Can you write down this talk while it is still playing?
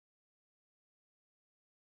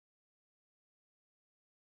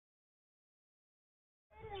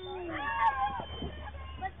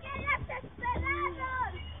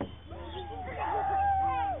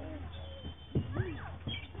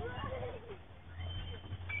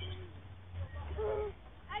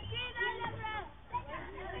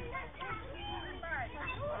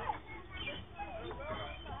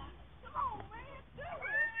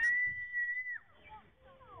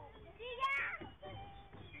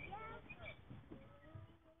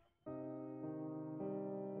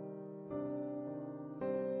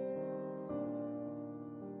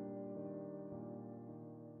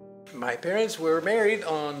My parents were married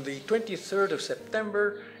on the 23rd of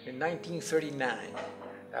September in 1939.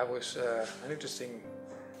 That was an interesting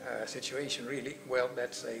situation, really. Well,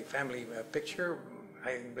 that's a family picture.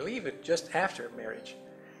 I believe it just after marriage.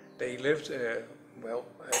 They lived, well,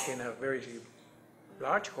 in a very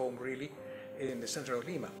large home, really, in the center of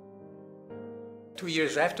Lima. 2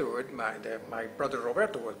 years afterward, my brother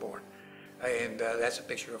Roberto was born. And that's a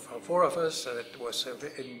picture of all four of us. It was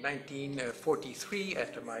in 1943,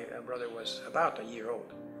 after my brother was about a year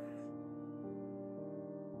old.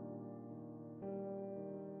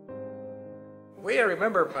 The way I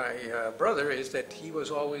remember my brother is that he was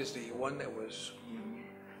always the one that was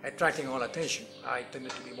attracting all attention. I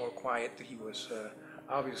tended to be more quiet. He was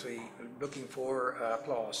obviously looking for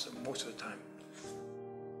applause most of the time.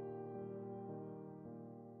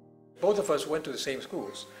 Both of us went to the same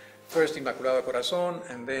schools. First Inmaculado Corazon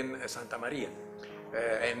and then Santa Maria.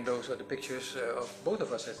 And those are the pictures of both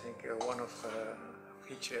of us, I think. One of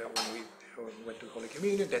each when we went to Holy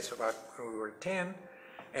Communion. That's about when we were 10.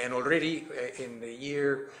 And already in the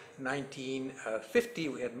year 1950,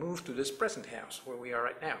 we had moved to this present house where we are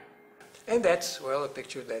right now. And that's, well, a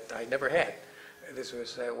picture that I never had. This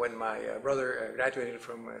was when my brother graduated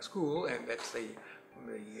from school, and that's the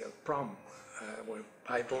prom. Well,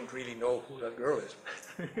 I don't really know who that girl is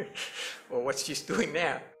or what she's doing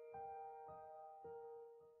now.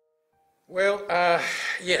 Well,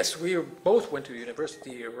 yes, we both went to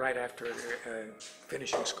university right after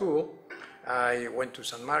finishing school. I went to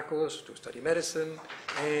San Marcos to study medicine,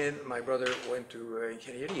 and my brother went to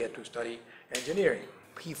Ingeniería to study engineering.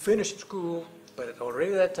 He finished school, but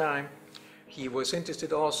already at that time, he was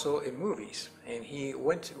interested also in movies, and he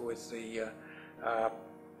went with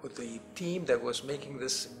the team that was making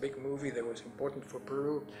this big movie that was important for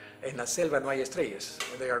Peru, En la selva no hay estrellas,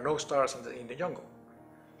 there are no stars in the jungle.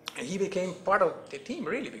 And he became part of the team,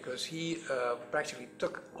 really, because he practically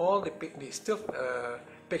took all the still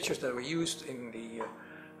pictures that were used in the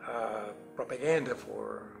propaganda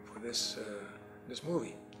for this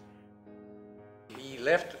movie. He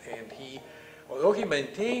left, and although he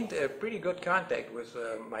maintained a pretty good contact with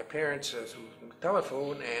my parents through the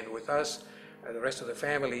telephone and with us, the rest of the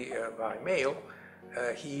family by mail,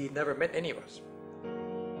 he never met any of us.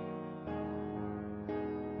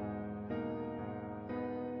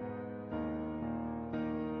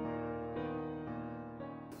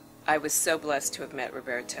 I was so blessed to have met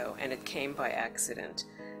Roberto, and it came by accident.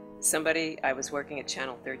 I was working at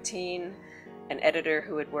Channel 13, an editor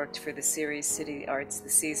who had worked for the series City Arts the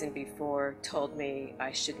season before told me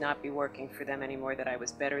I should not be working for them anymore, that I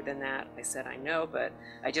was better than that. I said, I know, but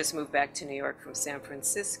I just moved back to New York from San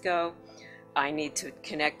Francisco. I need to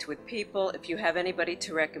connect with people. If you have anybody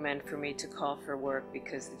to recommend for me to call for work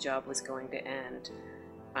because the job was going to end,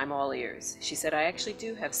 I'm all ears. She said, I actually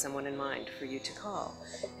do have someone in mind for you to call.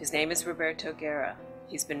 His name is Roberto Guerra.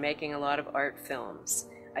 He's been making a lot of art films.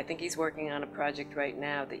 I think he's working on a project right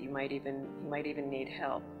now that he might even need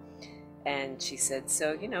help. And she said,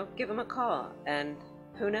 so, give him a call, and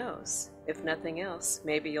who knows? If nothing else,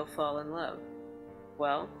 maybe you'll fall in love.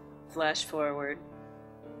 Well, flash forward,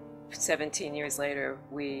 17 years later,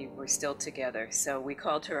 we were still together. So we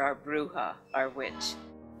called her our bruja, our witch.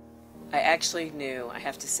 I actually knew, I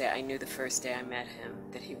have to say, I knew the first day I met him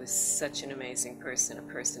that he was such an amazing person, a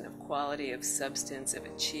person of quality, of substance, of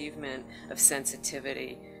achievement, of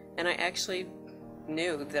sensitivity. And I actually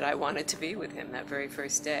knew that I wanted to be with him that very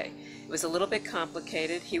first day. It was a little bit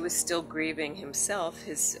complicated. He was still grieving himself.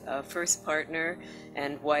 His first partner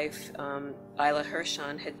and wife, Isla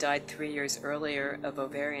Hershon, had died 3 years earlier of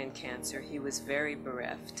ovarian cancer. He was very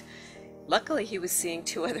bereft. Luckily, he was seeing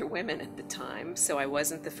 2 other women at the time, so I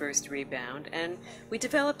wasn't the first rebound, and we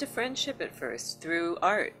developed a friendship at first through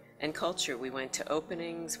art and culture. We went to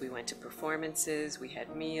openings, we went to performances, we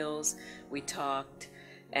had meals, we talked,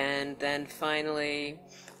 and then finally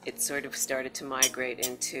it sort of started to migrate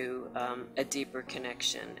into a deeper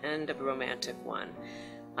connection and a romantic one.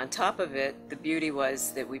 On top of it, the beauty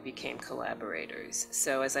was that we became collaborators.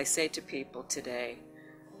 So as I say to people today,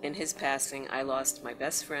 in his passing, I lost my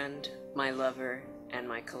best friend, my lover, and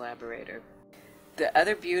my collaborator. The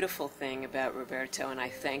other beautiful thing about Roberto, and I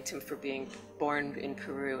thanked him for being born in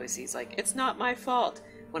Peru, is he's like, it's not my fault.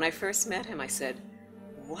 When I first met him, I said,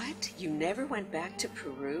 what? You never went back to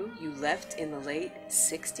Peru? You left in the late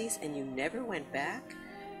 60s and you never went back?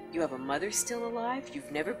 You have a mother still alive?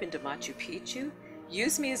 You've never been to Machu Picchu?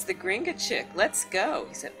 Use me as the gringa chick. Let's go.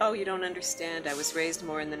 He said, oh, you don't understand. I was raised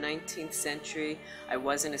more in the 19th century. I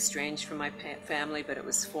wasn't estranged from my family, but it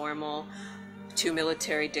was formal. 2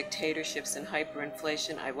 military dictatorships and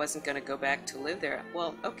hyperinflation. I wasn't going to go back to live there.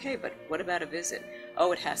 Well, okay, but what about a visit?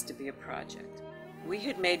 oh, it has to be a project. We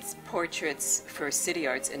had made portraits for City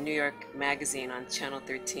Arts and New York Magazine on Channel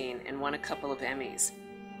 13 and won a couple of Emmys.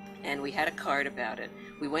 And we had a card about it.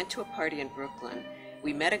 We went to a party in Brooklyn.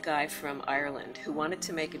 We met a guy from Ireland who wanted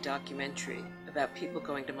to make a documentary about people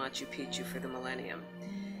going to Machu Picchu for the millennium.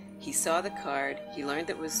 He saw the card, he learned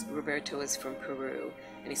that Roberto was from Peru,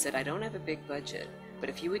 and he said, I don't have a big budget, but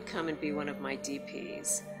if you would come and be one of my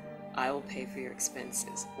DPs, I will pay for your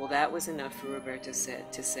expenses. Well, that was enough for Roberto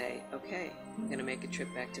to say, okay, I'm going to make a trip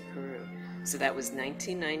back to Peru. So that was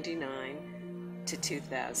 1999 to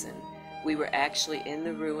 2000. We were actually in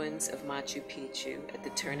the ruins of Machu Picchu at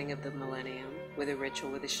the turning of the millennium with a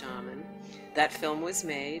ritual with a shaman. That film was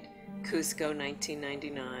made, Cusco,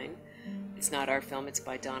 1999. It's not our film, it's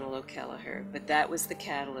by Donald O'Kelleher, but that was the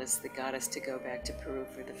catalyst that got us to go back to Peru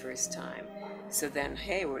for the first time. So then,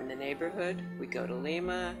 hey, we're in the neighborhood, we go to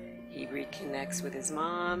Lima, he reconnects with his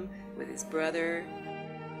mom, with his brother.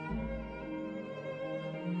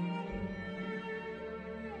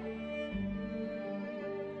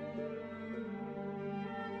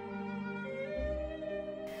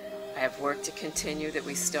 I have work to continue that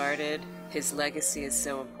we started. His legacy is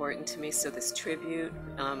so important to me, so this tribute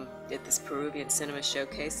at this Peruvian cinema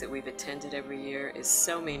showcase that we've attended every year is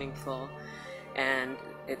so meaningful, and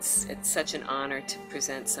it's such an honor to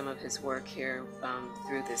present some of his work here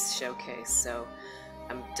through this showcase, so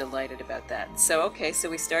I'm delighted about that. So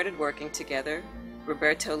we started working together.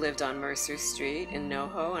 Roberto lived on Mercer Street in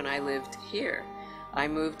NoHo, and I lived here. I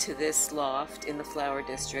moved to this loft in the Flower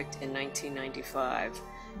District in 1995,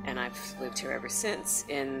 and I've lived here ever since.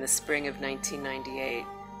 In the spring of 1998,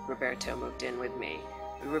 Roberto moved in with me.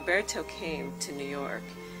 Roberto came to New York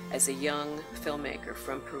as a young filmmaker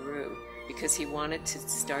from Peru because he wanted to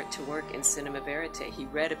start to work in cinema verite. He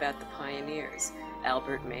read about the pioneers,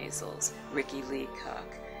 Albert Maysles, Ricky Leacock,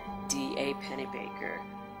 D.A. Pennebaker,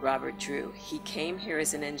 Robert Drew. He came here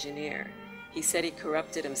as an engineer. He said he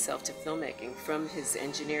corrupted himself to filmmaking from his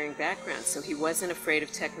engineering background, so he wasn't afraid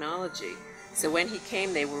of technology. So when he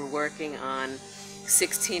came, they were working on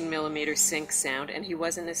 16mm sync sound, and he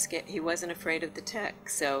wasn't afraid of the tech.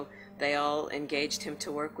 So they all engaged him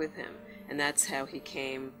to work with him, and that's how he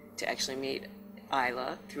came to actually meet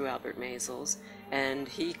Isla through Albert Maysles, and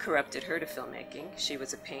he corrupted her to filmmaking. She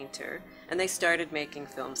was a painter, and they started making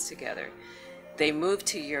films together. They moved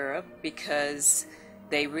to Europe because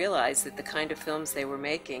they realized that the kind of films they were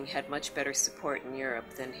making had much better support in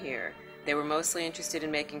Europe than here. They were mostly interested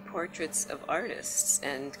in making portraits of artists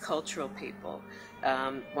and cultural people.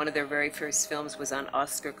 One of their very first films was on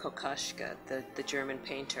Oskar Kokoschka, the German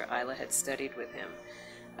painter. Isla had studied with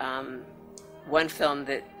him. One film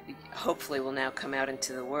that hopefully will now come out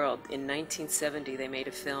into the world, in 1970 they made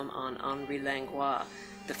a film on Henri Langlois,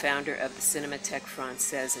 the founder of the Cinémathèque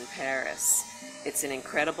Française in Paris. It's an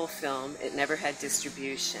incredible film. It never had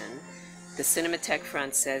distribution. The Cinémathèque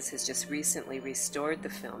Française has just recently restored the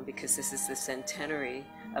film because this is the centenary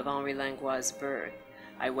of Henri Langlois' birth.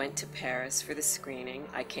 I went to Paris for the screening.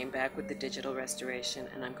 I came back with the digital restoration,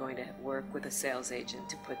 and I'm going to work with a sales agent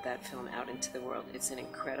to put that film out into the world. It's an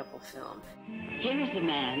incredible film. Here is a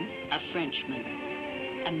man, a Frenchman,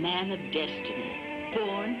 a man of destiny,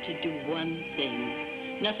 born to do one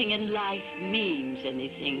thing. Nothing in life means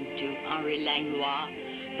anything to Henri Langlois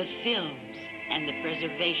but films and the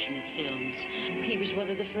preservation of films. He was one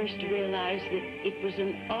of the first to realize that it was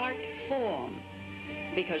an art form,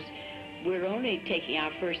 because we're only taking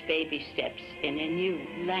our first baby steps in a new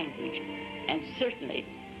language. And certainly,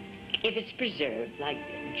 if it's preserved, like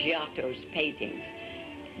Giotto's paintings,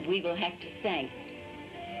 we will have to thank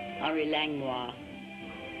Henri Langlois.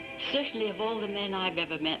 Certainly, of all the men I've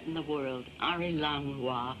ever met in the world, Henri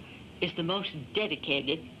Langlois is the most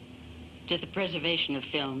dedicated to the preservation of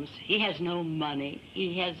films. He has no money.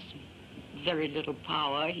 He has very little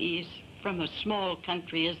power. He's from a small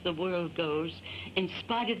country as the world goes. In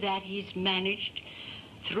spite of that, he's managed,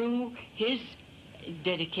 through his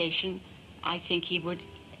dedication, I think he would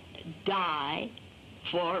die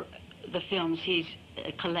for the films he's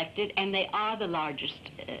collected, and they are the largest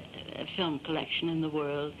film collection in the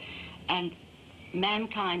world. And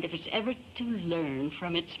mankind, if it's ever to learn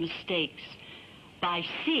from its mistakes by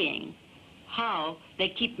seeing how they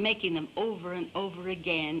keep making them over and over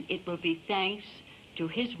again, it will be thanks to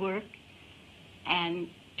his work and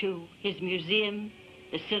to his museum,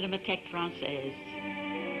 the Cinémathèque Française.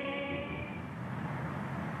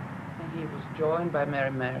 And he was joined by Mary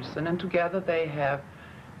Merson, and together they have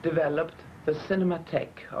developed the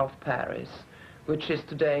Cinémathèque of Paris, which is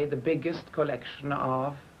today the biggest collection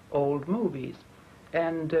of old movies.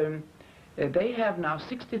 And they have now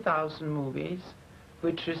 60,000 movies,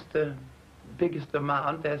 which is the biggest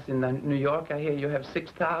amount. As in New York, I hear you have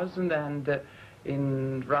 6,000, and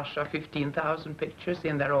in Russia 15,000 pictures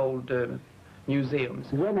in their old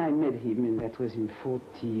museums. When I met him, and that was in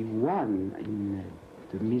 41, in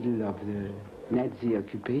the middle of the Nazi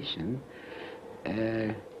occupation,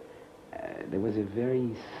 there was a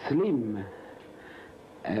very slim,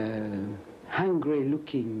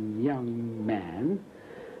 hungry-looking young man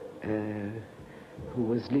who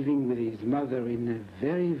was living with his mother in a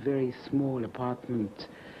very, very small apartment,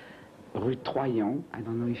 Rue Troyon. I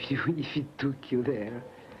don't know if it took you there.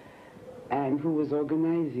 And who was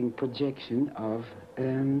organizing projection of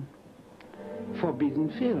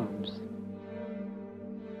forbidden films.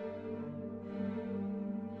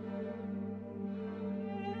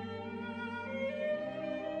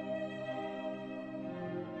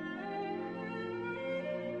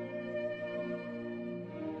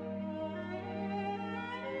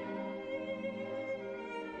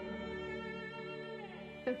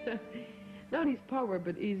 Not his power,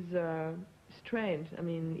 but his strength. I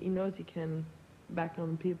mean, he knows he can back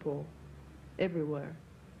on people everywhere.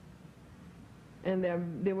 And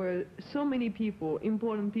there were so many people,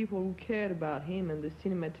 important people, who cared about him and the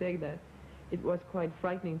Cinematheque that it was quite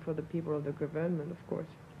frightening for the people of the government, of course.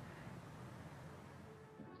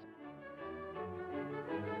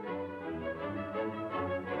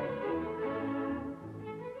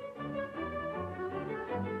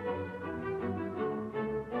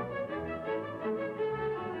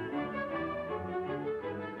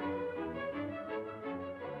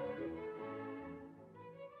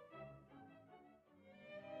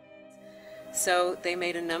 So they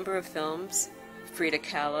made a number of films. Frida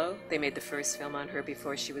Kahlo, they made the first film on her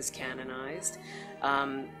before she was canonized.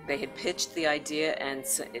 They had pitched the idea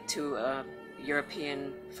to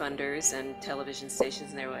European funders and television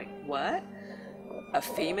stations, and they were like, what? A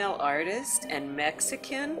female artist and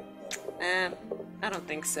Mexican? I don't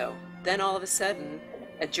think so. Then all of a sudden,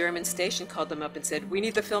 a German station called them up and said, we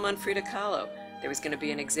need the film on Frida Kahlo. There was going to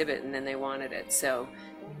be an exhibit, and then they wanted it. So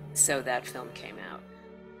that film came out.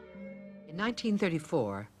 In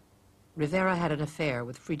 1934, Rivera had an affair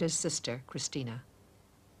with Frida's sister, Cristina.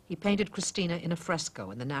 He painted Cristina in a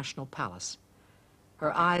fresco in the National Palace.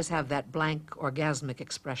 Her eyes have that blank, orgasmic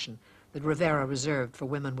expression that Rivera reserved for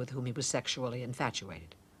women with whom he was sexually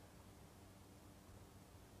infatuated.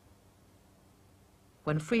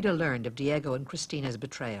 When Frida learned of Diego and Cristina's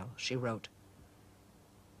betrayal, she wrote,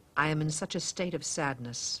 I am in such a state of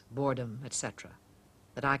sadness, boredom, etc.,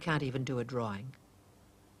 that I can't even do a drawing.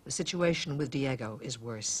 The situation with Diego is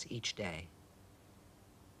worse each day.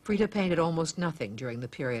 Frida painted almost nothing during the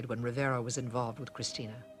period when Rivera was involved with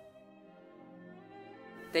Cristina.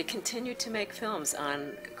 They continued to make films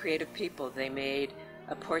on creative people. They made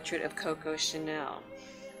a portrait of Coco Chanel.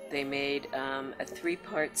 They made a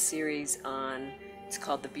 3-part series on, it's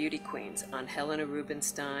called The Beauty Queens, on Helena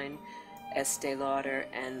Rubinstein, Estee Lauder,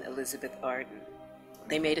 and Elizabeth Arden.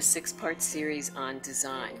 They made a 6-part series on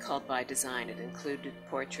design, called By Design. It included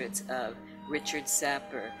portraits of Richard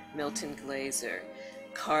Sapper, Milton Glaser,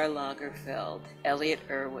 Karl Lagerfeld, Elliot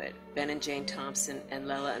Erwitt, Ben and Jane Thompson, and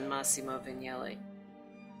Lella and Massimo Vignelli.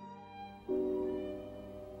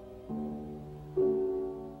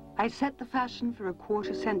 I set the fashion for a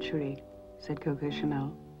quarter century, said Coco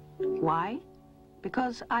Chanel. Why?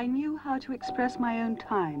 Because I knew how to express my own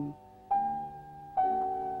time.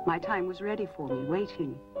 My time was ready for me,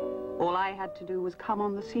 waiting. All I had to do was come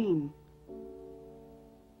on the scene.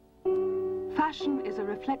 Fashion is a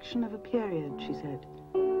reflection of a period, she said.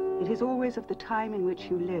 It is always of the time in which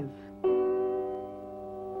you live.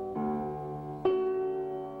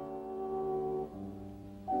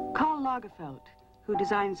 Karl Lagerfeld, who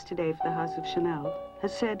designs today for the House of Chanel,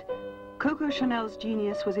 has said, Coco Chanel's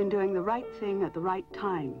genius was in doing the right thing at the right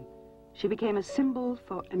time. She became a symbol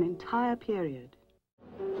for an entire period.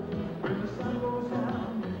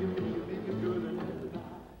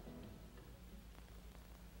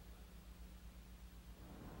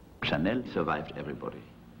 Chanel survived everybody.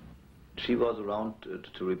 She was around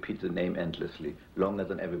to repeat the name endlessly, longer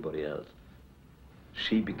than everybody else.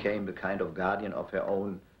 She became the kind of guardian of her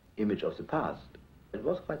own image of the past. It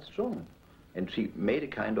was quite strong, and she made a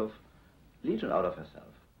kind of legion out of herself.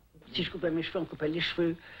 Si je coupais mes cheveux, on coupait les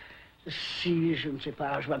cheveux. Si, je ne sais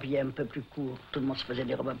pas, je m'habillais un peu plus court, tout le monde se faisait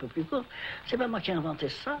des robes un peu plus courtes. C'est pas moi qui ai inventé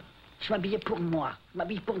ça. Je m'habillais pour moi. Je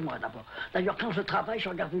m'habille pour moi d'abord. D'ailleurs, quand je travaille, je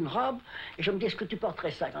regarde une robe et je me dis, est-ce que tu porterais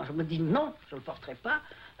ça? Quand je me dis non, je ne le porterai pas,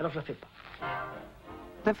 alors je ne le fais pas.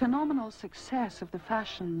 The phenomenal success of the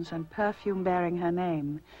fashions and perfume bearing her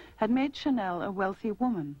name had made Chanel a wealthy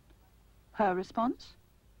woman. Her response?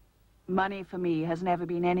 Money for me has never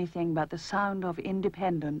been anything but the sound of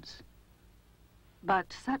independence.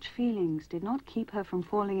 But such feelings did not keep her from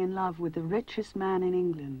falling in love with the richest man in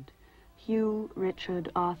England, Hugh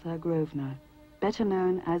Richard Arthur Grosvenor, better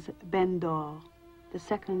known as Ben Dor, the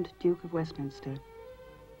second Duke of Westminster.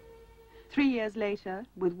 3 years later,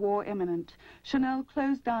 with war imminent, Chanel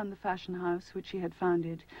closed down the fashion house which she had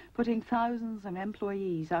founded, putting thousands of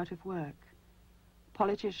employees out of work.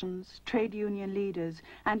 Politicians, trade union leaders,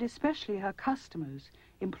 and especially her customers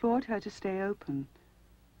implored her to stay open.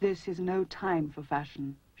 "This is no time for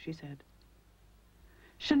fashion," she said.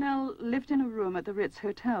 Chanel lived in a room at the Ritz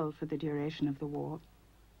Hotel for the duration of the war.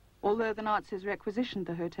 Although the Nazis requisitioned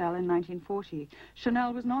the hotel in 1940,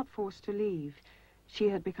 Chanel was not forced to leave. She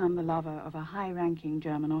had become the lover of a high-ranking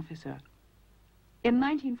German officer. In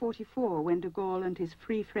 1944, when de Gaulle and his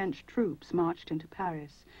Free French troops marched into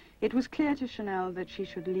Paris, it was clear to Chanel that she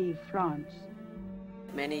should leave France.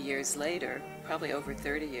 Many years later, probably over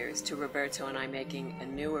 30 years, to Roberto and I making a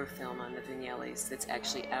newer film on the Vignellis that's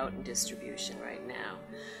actually out in distribution right now.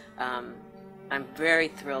 I'm very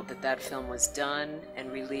thrilled that that film was done and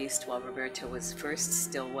released while Roberto was first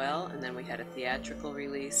still well, and then we had a theatrical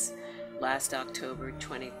release last October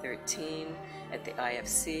 2013 at the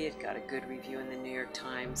IFC. It got a good review in the New York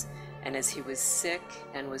Times, and as he was sick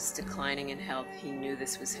and was declining in health, he knew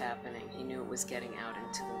this was happening. He knew it was getting out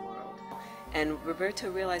into the world. And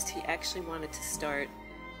Roberto realized he actually wanted to start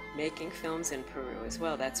making films in Peru as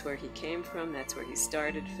well. That's where he came from, that's where he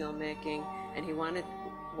started filmmaking, and he wanted,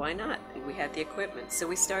 why not? We had the equipment, so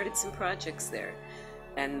we started some projects there.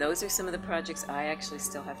 And those are some of the projects I actually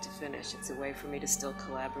still have to finish. It's a way for me to still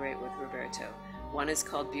collaborate with Roberto. One is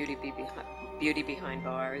called Beauty Behind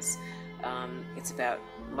Bars. It's about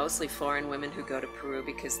mostly foreign women who go to Peru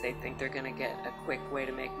because they think they're going to get a quick way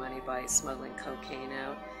to make money by smuggling cocaine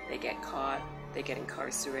out. They get caught, they get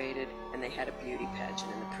incarcerated, and they had a beauty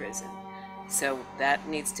pageant in the prison. So that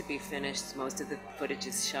needs to be finished. Most of the footage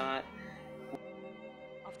is shot.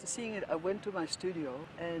 After seeing it, I went to my studio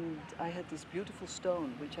and I had this beautiful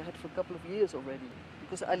stone, which I had for a couple of years already,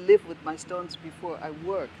 because I lived with my stones before I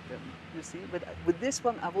worked them, you see. But with this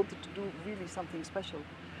one, I wanted to do really something special.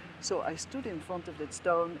 So I stood in front of that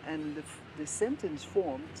stone and the sentence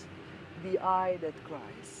formed, "The eye that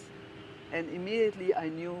cries." And immediately I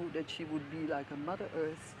knew that she would be like a Mother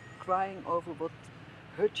Earth, crying over what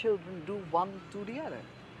her children do one to the other.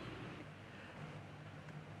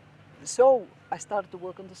 So I started to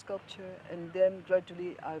work on the sculpture, and then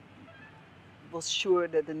gradually I was sure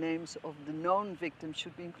that the names of the known victims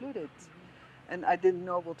should be included. And I didn't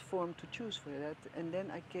know what form to choose for that. And then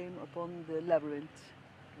I came upon the labyrinth,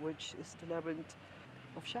 which is the labyrinth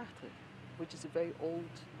of Chartres, which is a very old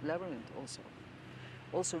labyrinth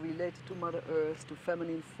also related to Mother Earth, to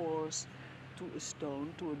feminine force, to a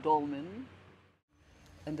stone, to a dolmen.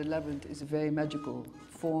 And the labyrinth is a very magical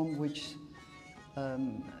form which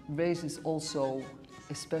raises also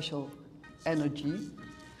a special energy,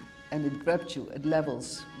 and it grabs you at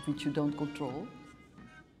levels which you don't control.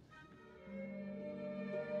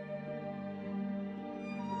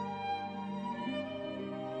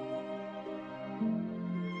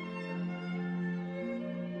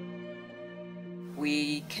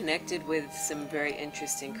 We connected with some very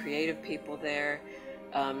interesting creative people there.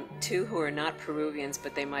 Two who are not Peruvians,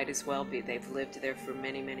 but they might as well be. They've lived there for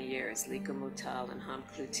many, many years, Lieke Moutal and Ham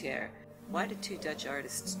Cloutier. Why did two Dutch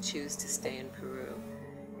artists choose to stay in Peru?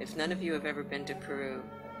 If none of you have ever been to Peru,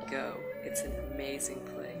 go. It's an amazing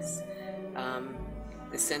place.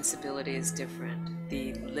 The sensibility is different.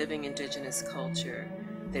 The living indigenous culture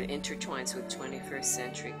that intertwines with 21st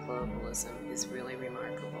century globalism is really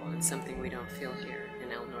remarkable and something we don't feel here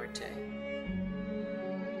in El Norte.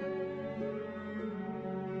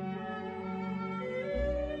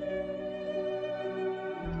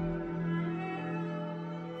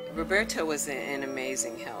 Roberto was in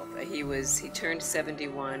amazing health. He turned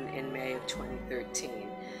 71 in May of 2013.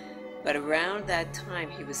 But around that time,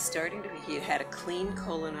 he had a clean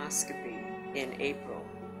colonoscopy in April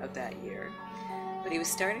of that year. But he was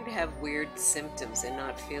starting to have weird symptoms and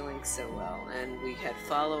not feeling so well. And we had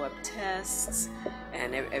follow-up tests,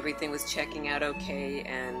 and everything was checking out okay.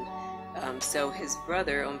 And so his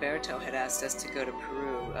brother, Umberto, had asked us to go to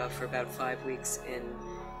Peru for about 5 weeks in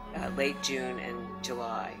late June and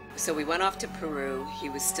July. So we went off to Peru. He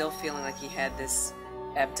was still feeling like he had this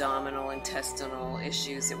abdominal, intestinal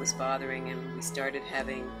issues that was bothering him. We started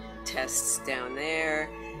having tests down there,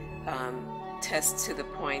 tests to the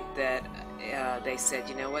point that they said,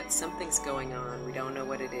 you know what, something's going on. We don't know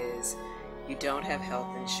what it is. You don't have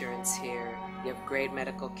health insurance here. You have great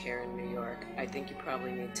medical care in New York. I think you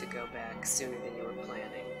probably need to go back sooner than you were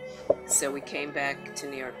planning. So we came back to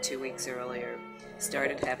New York 2 weeks earlier,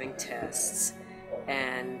 started having tests,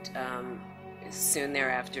 And soon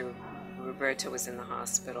thereafter, Roberto was in the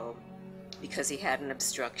hospital because he had an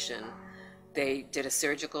obstruction. They did a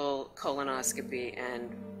surgical colonoscopy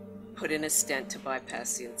and put in a stent to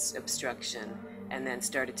bypass the obstruction, and then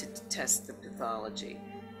started to test the pathology.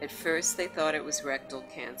 At first they thought it was rectal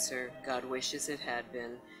cancer. God wishes it had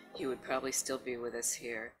been. He would probably still be with us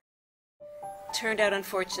here. Turned out,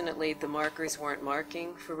 unfortunately, the markers weren't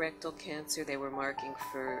marking for rectal cancer. They were marking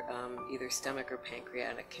for either stomach or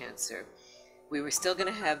pancreatic cancer. We were still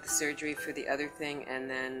going to have the surgery for the other thing, and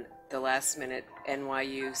then the last minute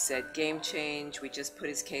NYU said game change. We just put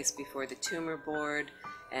his case before the tumor board,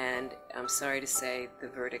 and I'm sorry to say the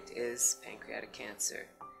verdict is pancreatic cancer.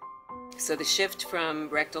 So the shift from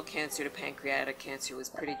rectal cancer to pancreatic cancer was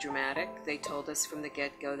pretty dramatic. They told us from the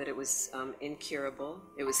get-go that it was incurable.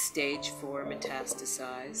 It was stage 4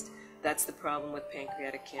 metastasized. That's the problem with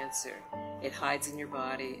pancreatic cancer. It hides in your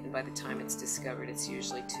body, and by the time it's discovered, it's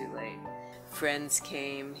usually too late. Friends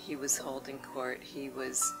came, he was holding court,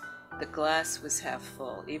 the glass was half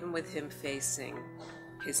full, even with him facing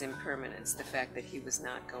his impermanence, the fact that he was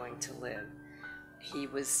not going to live. He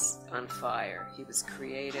was on fire. He was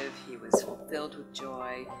creative. He was filled with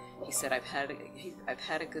joy. He said, I've had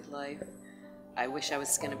a good life. I wish I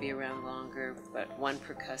was going to be around longer, but one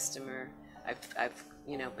per customer.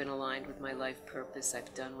 I've been aligned with my life purpose.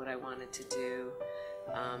 I've done what I wanted to do.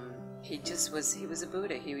 He was a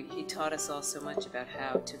Buddha. He taught us all so much about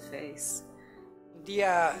how to face. Un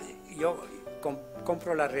día yo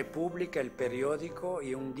compro la República, el periódico,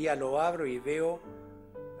 y un día lo abro y veo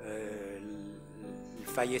el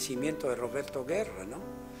fallecimiento de Roberto Guerra, ¿no?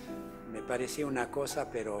 Me parecía una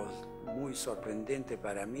cosa pero muy sorprendente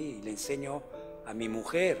para mí, y le enseño a mi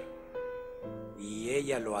mujer, y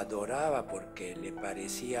ella lo adoraba porque le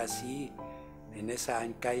parecía así. En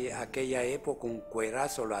aquella época un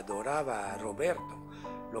cuerazo lo adoraba a Roberto.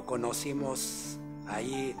 Lo conocimos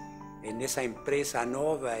ahí en esa empresa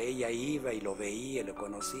nueva, ella iba y lo veía, lo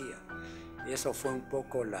conocía. Y eso fue un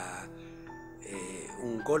poco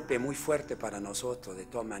un golpe muy fuerte para nosotros, de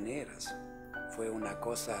todas maneras. Fue una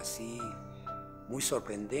cosa así muy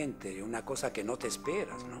sorprendente, una cosa que no te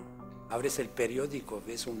esperas, ¿no? Abres el periódico,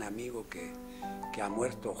 ves un amigo que ha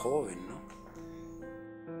muerto joven, ¿no?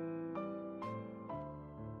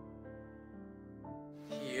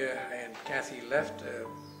 And Kathy left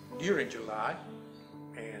during July,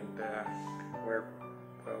 and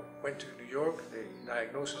went to New York. The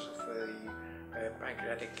diagnosis of the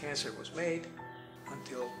pancreatic cancer was made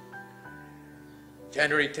until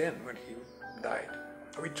January 10, when he died.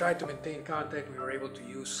 We tried to maintain contact. We were able to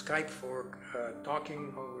use Skype for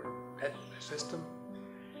talking over that system,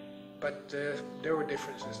 but there were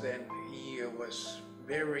differences then. He was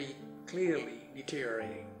very clearly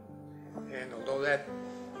deteriorating, and although that,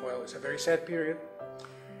 well, it's a very sad period,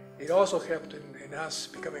 it also helped in us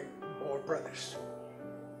becoming more brothers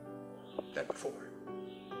than before.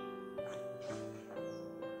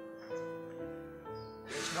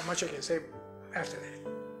 There's not much I can say after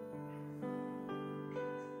that.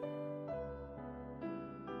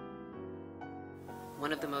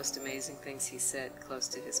 One of the most amazing things he said close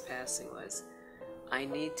to his passing was, I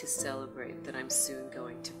need to celebrate that I'm soon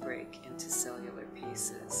going to break into cellular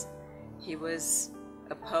pieces. He was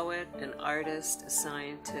a poet, an artist, a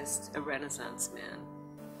scientist, a Renaissance man.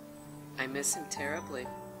 I miss him terribly.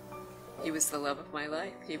 He was the love of my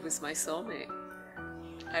life. He was my soulmate.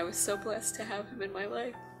 I was so blessed to have him in my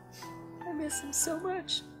life. I miss him so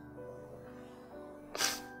much.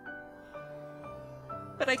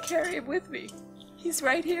 But I carry him with me. He's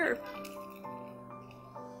right here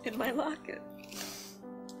in my locket.